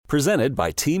Presented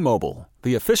by T-Mobile,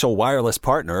 the official wireless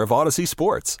partner of Odyssey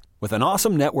Sports. With an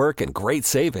awesome network and great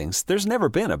savings, there's never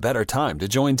been a better time to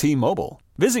join T-Mobile.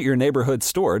 Visit your neighborhood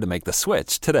store to make the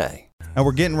switch today. And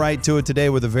we're getting right to it today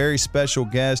with a very special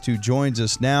guest who joins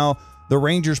us now. The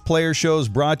Rangers Player Show is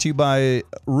brought to you by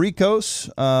Ricos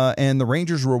and the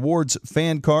Rangers Rewards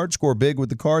fan card. Score big with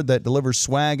the card that delivers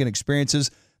swag and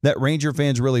experiences that Ranger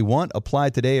fans really want. Apply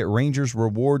today at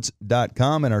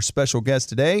rangersrewards.com. And our special guest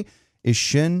today is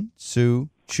Shin Soo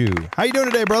Choo. How you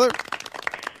doing today, brother?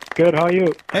 Good. How are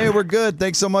you? Hey, we're good.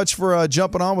 Thanks so much for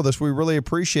jumping on with us. We really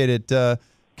appreciate it.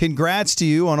 Congrats to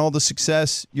you on all the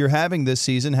success you're having this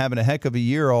season, having a heck of a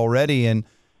year already. And,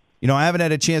 you know, I haven't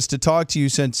had a chance to talk to you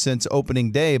since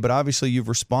opening day, but obviously you've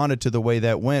responded to the way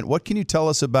that went. What can you tell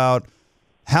us about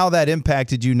how that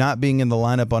impacted you not being in the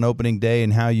lineup on opening day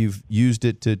and how you've used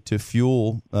it to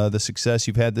fuel the success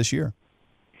you've had this year?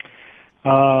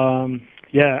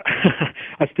 Yeah,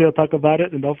 I still talk about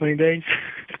it in the opening days.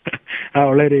 I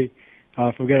already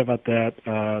forget about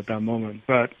that moment.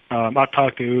 But I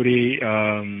talked to Udi,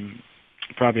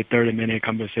 probably 30-minute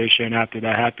conversation after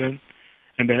that happened.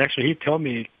 And then actually he told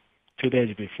me 2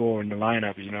 days before in the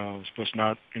lineup, you know, I was supposed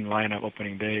not in lineup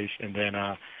opening days. And then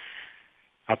I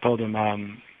told him,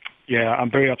 yeah,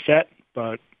 I'm very upset,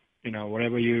 but, you know,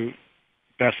 whatever you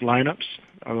best lineups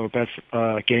or best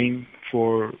game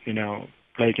for, you know,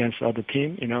 play against other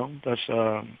team, you know, that's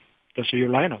your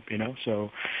lineup, you know.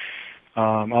 So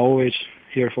I always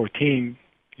here for team,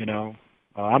 you know.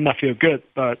 I'm not feel good,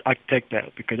 but I take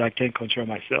that because I can't control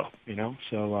myself, you know.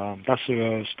 So that's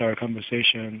the start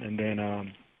conversation, and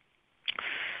then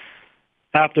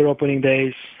after opening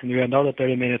days, we had another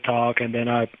 30-minute talk, and then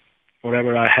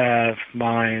whatever I have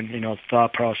mine, you know,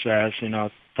 thought process, you know,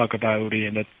 talk about Udi,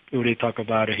 and Udi talk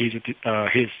about his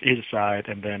side,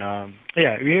 and then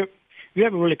yeah, we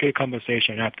have a really good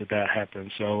conversation after that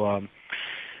happened. So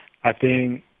I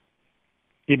think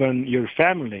even your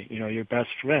family, you know, your best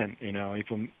friend, you know,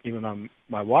 even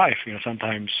my wife, you know,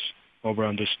 sometimes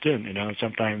over-understood, you know,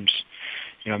 sometimes,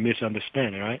 you know,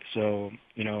 misunderstand, right? So,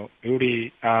 you know,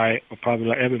 Udi, I probably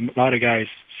like a lot of guys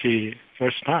see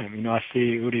first time. You know, I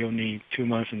see Udi only 2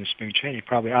 months in the spring training.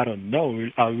 Probably I don't know.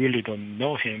 I really don't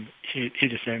know him. He's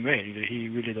the same way. He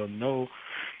really don't know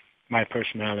my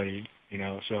personality, you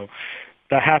know. So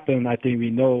that happened. I think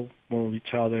we know more of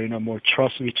each other, you know, more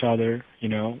trust each other, you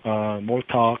know, more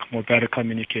talk, more better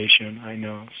communication, I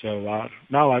know. So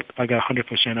now I got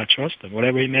 100% I trust him.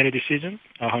 Whatever he made a decision,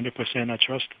 100% I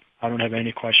trust him. I don't have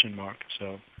any question mark.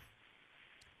 So.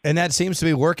 And that seems to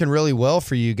be working really well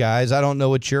for you guys. I don't know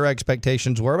what your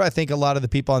expectations were, but I think a lot of the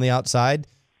people on the outside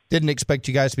didn't expect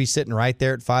you guys to be sitting right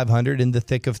there at 500 in the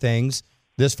thick of things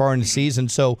this far in the season.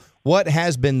 So what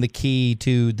has been the key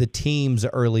to the team's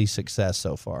early success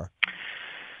so far?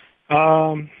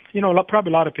 You know,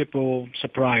 probably a lot of people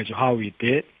surprised how we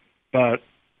did, but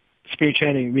spring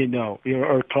training, we know,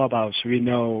 our clubhouse, we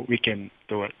know we can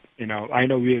do it. You know, I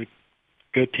know we're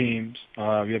good teams. We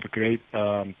have a great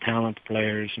talent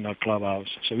players in our clubhouse,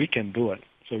 so we can do it.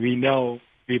 So we know,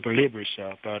 we believe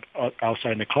ourselves, but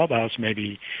outside the clubhouse,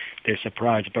 maybe they're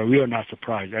surprised, but we are not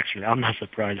surprised. Actually, I'm not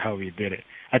surprised how we did it.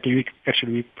 I think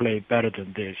we played better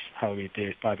than this, how we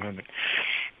did 500.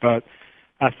 But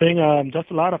I think just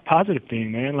a lot of positive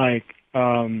things, man. Like,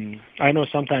 I know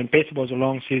sometimes baseball is a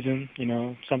long season, you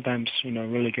know, sometimes, you know,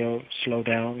 really slow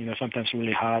down, you know, sometimes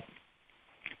really hot.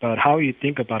 But how you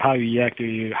think about how you react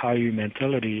to how your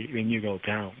mentality when you go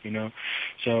down, you know.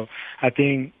 So I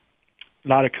think a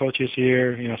lot of coaches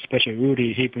here, you know, especially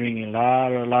Rudy, he bringing a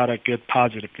lot of good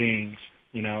positive things,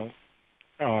 you know.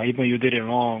 Even you did it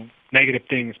wrong, negative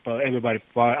things, but everybody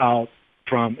brought out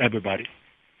from everybody.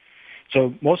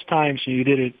 So most times you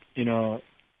did it, you know,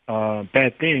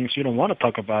 bad things, you don't want to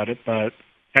talk about it, but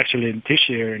actually this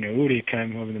year, you know, Rudy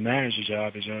came over the manager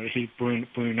job, you know, he bring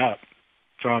up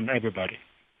from everybody.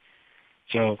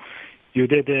 So you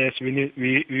did this,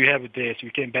 we have this,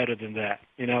 we came better than that,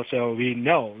 you know, so we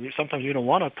know. Sometimes we don't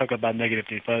want to talk about negative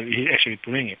things, but he actually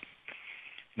bring it,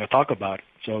 you know, talk about it,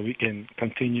 so we can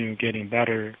continue getting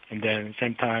better, and then at the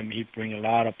same time he bring a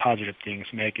lot of positive things,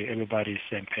 make it everybody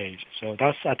same page. So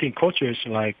that's, I think coaches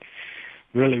like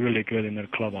really, really good in their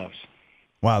clubhouse.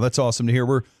 Wow, that's awesome to hear.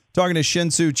 We're talking to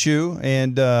Shin Soo Choo,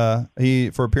 and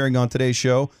for appearing on today's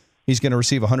show. He's going to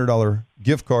receive a $100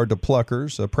 gift card to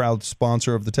Pluckers, a proud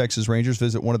sponsor of the Texas Rangers.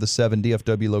 Visit one of the 7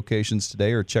 DFW locations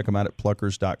today or check them out at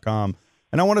pluckers.com.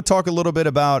 And I want to talk a little bit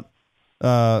about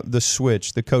the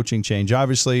switch, the coaching change.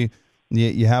 Obviously,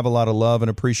 you have a lot of love and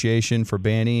appreciation for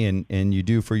Banny, and you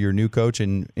do for your new coach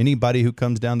and anybody who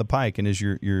comes down the pike and is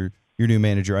your new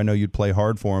manager. I know you'd play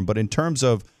hard for him. But in terms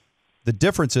of the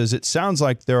differences, it sounds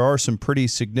like there are some pretty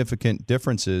significant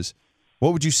differences.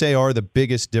 What would you say are the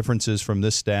biggest differences from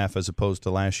this staff as opposed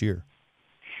to last year?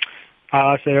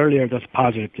 I said earlier, that's a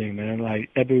positive thing, man. Like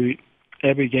every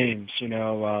games,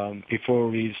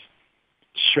 before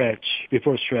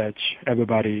stretch,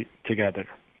 everybody together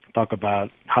talk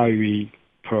about how we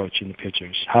approach in the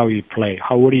pictures, how we play,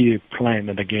 what do you plan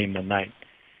in the game at night.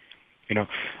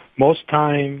 Most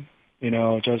time,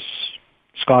 just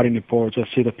scouting report,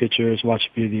 just see the pictures, watch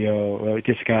video.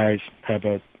 These guys have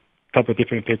a couple of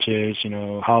different pitches,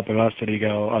 how velocity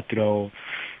go, out throw.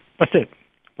 That's it.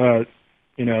 But,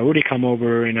 really come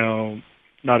over,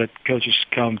 not that coaches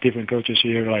come, different coaches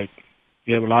here, like,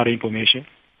 we have a lot of information.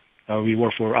 We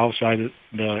work for outside in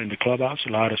the clubhouse, a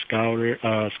lot of scout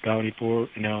report,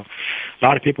 a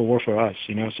lot of people work for us,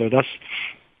 so that's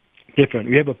different.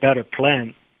 We have a better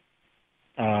plan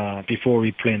before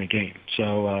we play in the game.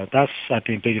 So that's, I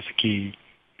think, biggest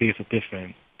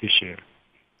difference this year.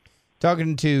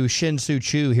 Talking to Shin Soo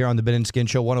Choo here on the Ben and Skin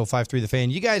Show, 105.3 The Fan.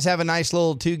 You guys have a nice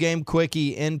little 2-game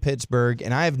quickie in Pittsburgh,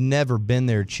 and I've never been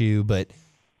there, Choo, but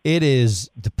it is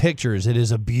the pictures. It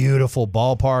is a beautiful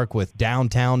ballpark with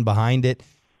downtown behind it.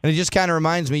 And it just kind of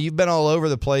reminds me, you've been all over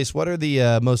the place. What are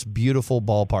the most beautiful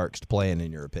ballparks to play in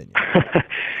your opinion?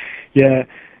 Yeah.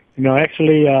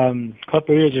 Actually, a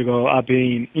couple of years ago, I've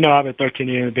been 13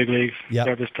 years in the big leagues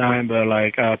at this time, but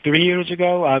 3 years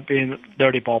ago, I've been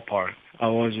 30 ballpark. I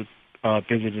was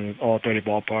visiting all 30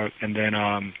 ballpark, and then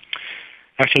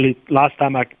actually last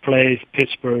time I played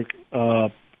Pittsburgh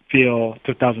field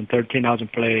 2013, I was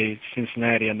played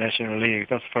Cincinnati and National League.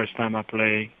 That's the first time I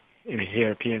played in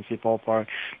here, PNC ballpark.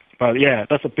 But yeah,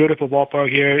 that's a beautiful ballpark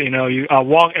here. I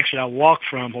walk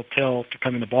from hotel to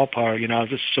come in the ballpark. It's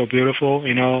just so beautiful.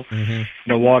 Mm-hmm.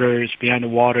 The water is behind the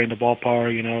water in the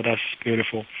ballpark. That's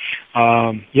beautiful.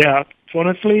 Yeah,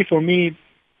 honestly, for me,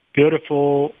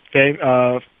 beautiful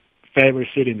favorite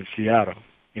city in Seattle.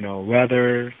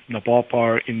 Weather, the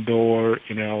ballpark, indoor.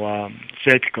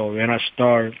 Safeco. When I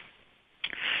start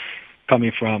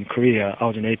coming from Korea, I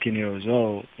was 18 years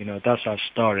old. That's how I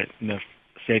started in the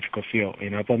Safeco field.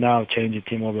 But now changing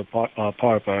T-Mobile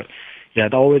Park. But yeah,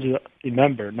 I always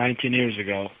remember 19 years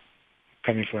ago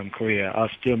coming from Korea. I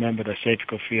still remember the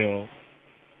Safeco field.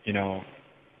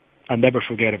 I'll never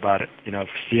forget about it.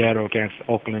 Seattle against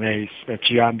Oakland A's.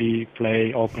 Giambi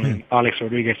play Oakland. Alex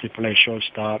Rodriguez play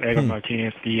shortstop. Edgar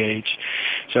Martinez DH.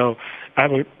 So I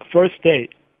have a first day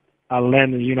I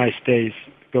landed in the United States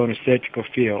going to Safeco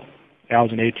field. I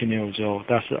was 18 years old.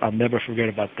 I'll never forget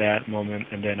about that moment.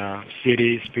 And then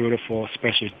city is beautiful,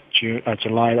 especially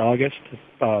July, August.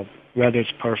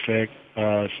 Weather's perfect.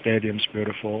 Stadium's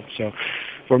beautiful. So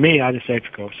for me, I just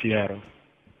Safeco, Seattle.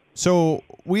 So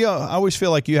I always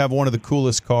feel like you have one of the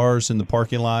coolest cars in the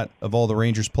parking lot of all the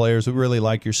Rangers players. We really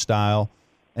like your style.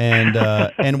 And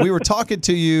and we were talking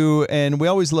to you, and we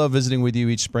always love visiting with you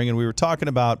each spring, and we were talking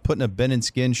about putting a Ben and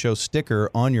Skin Show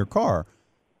sticker on your car.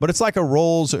 But it's like a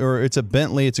Rolls or it's a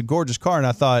Bentley. It's a gorgeous car. And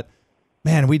I thought,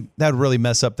 man, that would really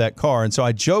mess up that car. And so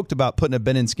I joked about putting a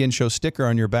Ben and Skin Show sticker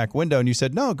on your back window, and you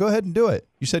said, no, go ahead and do it.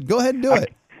 You said, go ahead and do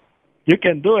it. You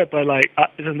can do it, but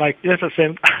this is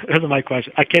my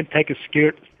question. I can't take a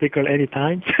sticker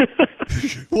anytime.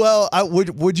 Well,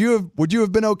 would you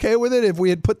have been okay with it if we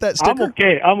had put that sticker?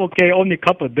 I'm okay. Only a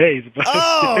couple of days. But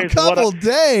a couple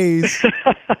days.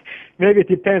 Maybe it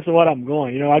depends on what I'm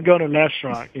going. I go to a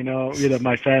restaurant, with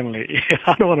my family.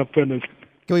 I don't want to put it.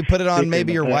 Can we put it on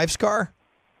maybe your wife's car?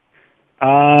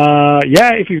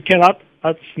 Yeah, if you can,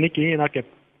 I'll sneak in. I can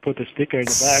put the sticker in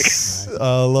the back.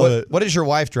 Love it. What is your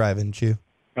wife driving, Chu?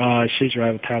 She's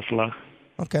driving Tesla.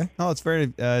 Okay. Oh, it's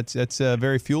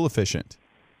very fuel efficient.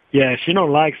 Yeah, she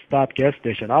don't like stop gas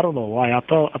station. I don't know why. I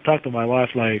talked to my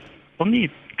wife only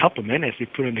a couple minutes we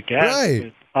put in the gas.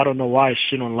 Right. I don't know why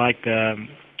she don't like the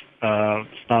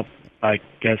stop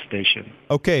gas station.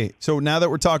 Okay, so now that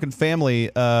we're talking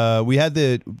family, we had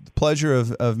the pleasure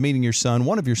of meeting your son.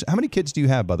 How many kids do you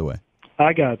have, by the way?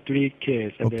 I got 3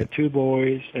 kids, and then 2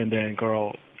 boys, and then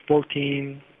girl,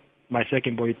 14. My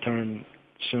second boy turned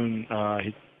soon,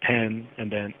 he's 10,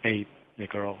 and then 8, the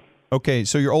girl. Okay,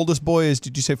 so your oldest boy is,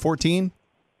 did you say 14?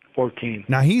 14.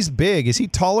 Now, he's big. Is he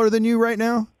taller than you right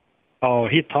now? Oh,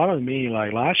 he taller than me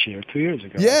last year, 2 years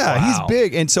ago. Yeah, Wow. He's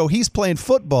big, and so he's playing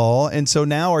football, and so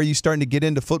now are you starting to get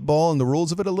into football and the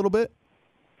rules of it a little bit?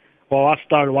 Well, I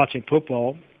started watching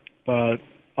football, but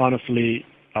honestly,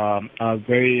 I'm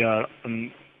very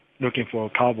looking for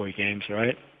Cowboy games,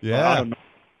 right? Yeah. I don't know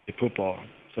football.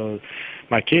 So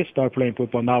my kids start playing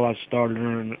football. Now I start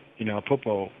learning,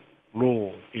 football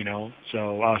rule,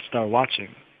 so I start watching.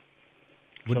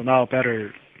 So now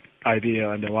better idea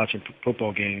and then watching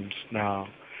football games now.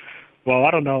 Well,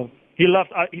 I don't know. He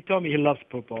told me he loves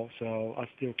football, so I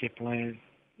still keep playing.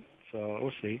 So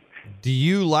we'll see. Do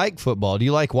you like football? Do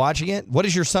you like watching it? What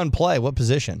does your son play? What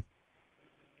position?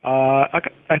 I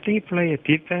think he plays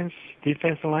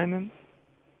defense alignment.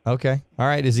 Okay. All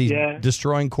right. Is he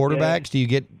destroying quarterbacks? Yeah. Do you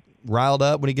get riled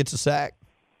up when he gets a sack?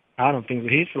 I don't think so.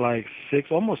 He's like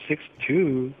almost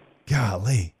 6'2".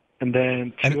 Golly. And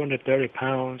then 230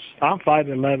 pounds. I'm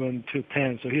 5'11",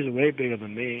 210, so he's way bigger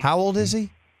than me. How old is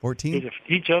he? 14?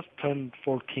 He just turned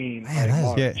 14. Man,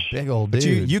 that's a big old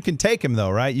dude. But you can take him, though,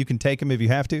 right? You can take him if you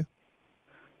have to?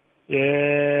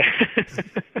 Yeah.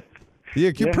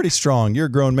 You're pretty strong. You're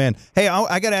a grown man. Hey,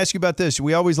 I got to ask you about this.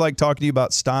 We always like talking to you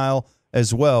about style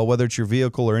as well, whether it's your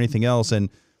vehicle or anything else. And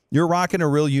you're rocking a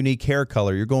real unique hair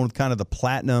color. You're going with kind of the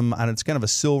platinum, and it's kind of a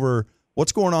silver.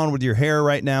 What's going on with your hair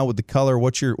right now with the color?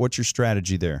 What's your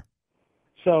strategy there?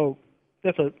 So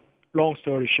that's a long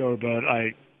story short, but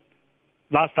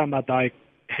last time I dyed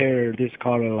hair this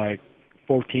color like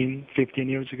 14, 15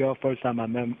 years ago. First time I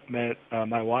met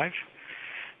my wife.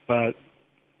 But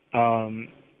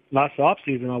last off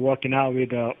season, I'm working out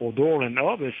with Odor and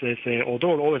Elvis. They say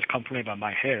Odor always complain about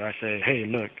my hair. I say, hey,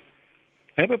 look,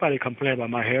 everybody complain about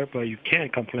my hair, but you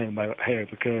can't complain about hair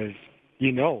because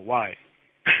you know why.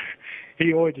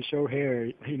 He always show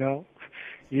hair, you know.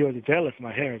 He was jealous of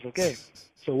my hair. It's okay.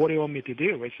 So what do you want me to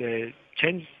do? I say,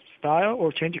 change style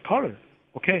or change color.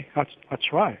 Okay, I'll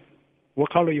try. What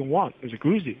color you want? It's a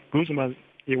Gruzy. Gruzy,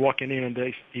 you're walking in and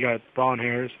you got brown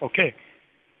hairs. Okay.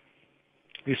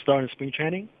 You start in spring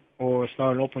training or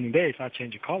start in opening days, I'll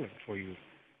change the color for you.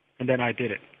 And then I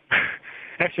did it.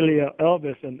 Actually,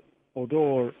 Elvis and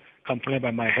Odor complained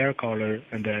about my hair color,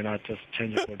 and then I just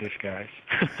changed it for these guys.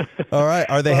 All right.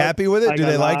 Are they happy with it? Do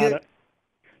they like it?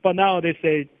 But now they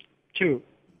say, Choo,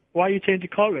 why you change the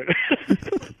color?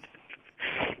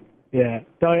 Yeah.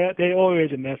 So they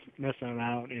always mess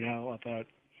around, you know. I thought,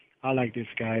 I like these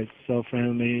guys, so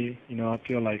friendly, you know, I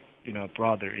feel like, you know,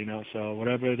 brother, you know. So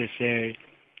whatever they say,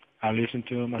 I listen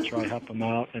to them, I try to help them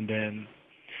out, and then,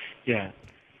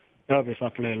 Elvis, I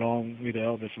play along with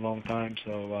Elvis a long time,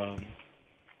 so,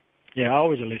 I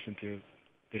always listen to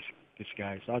this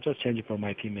guy, so I'll just change it for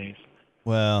my teammates.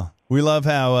 Well, we love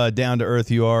how down-to-earth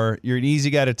you are. You're an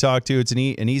easy guy to talk to. It's an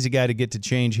easy guy to get to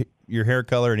change your hair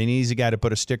color and an easy guy to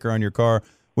put a sticker on your car.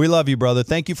 We love you, brother.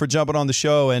 Thank you for jumping on the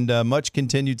show, and much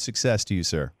continued success to you,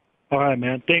 sir. All right,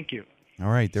 man. Thank you. All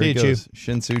right, there he goes.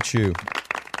 Shin Soo Choo.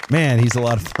 Man, he's a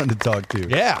lot of fun to talk to.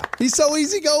 Yeah. He's so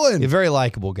easygoing. A very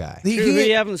likable guy. Who do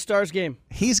you have in the Stars game?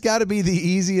 He's got to be the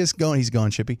easiest going. He's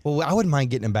gone, Chippy. Well, I wouldn't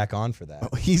mind getting him back on for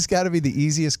that. He's got to be the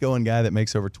easiest going guy that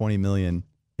makes over $20 million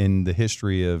in the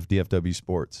history of DFW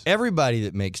sports. Everybody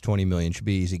that makes $20 million should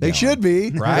be easy going. They should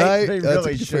be, right? They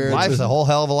really should. Life's a whole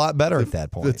hell of a lot better at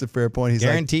that point. That's a fair point. He's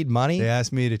guaranteed money. They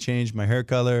asked me to change my hair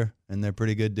color, and they're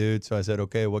pretty good dudes. So I said,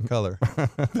 okay, what color?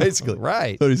 Basically.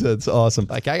 Right. That's what he said. It's awesome.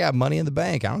 Like, I got money in the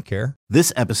bank. I don't care.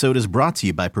 This episode is brought to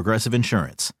you by Progressive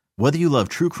Insurance. Whether you love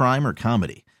true crime or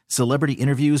comedy, celebrity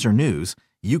interviews or news,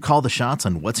 you call the shots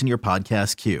on what's in your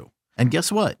podcast queue. And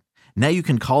guess what? Now you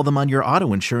can call them on your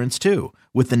auto insurance too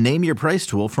with the Name Your Price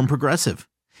tool from Progressive.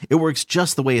 It works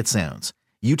just the way it sounds.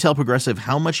 You tell Progressive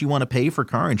how much you want to pay for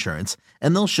car insurance,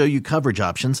 and they'll show you coverage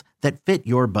options that fit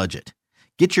your budget.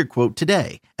 Get your quote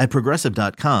today at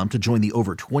Progressive.com to join the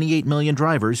over 28 million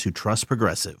drivers who trust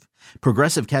Progressive.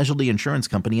 Progressive Casualty Insurance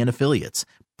Company and Affiliates.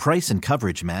 Price and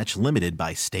coverage match limited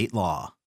by state law.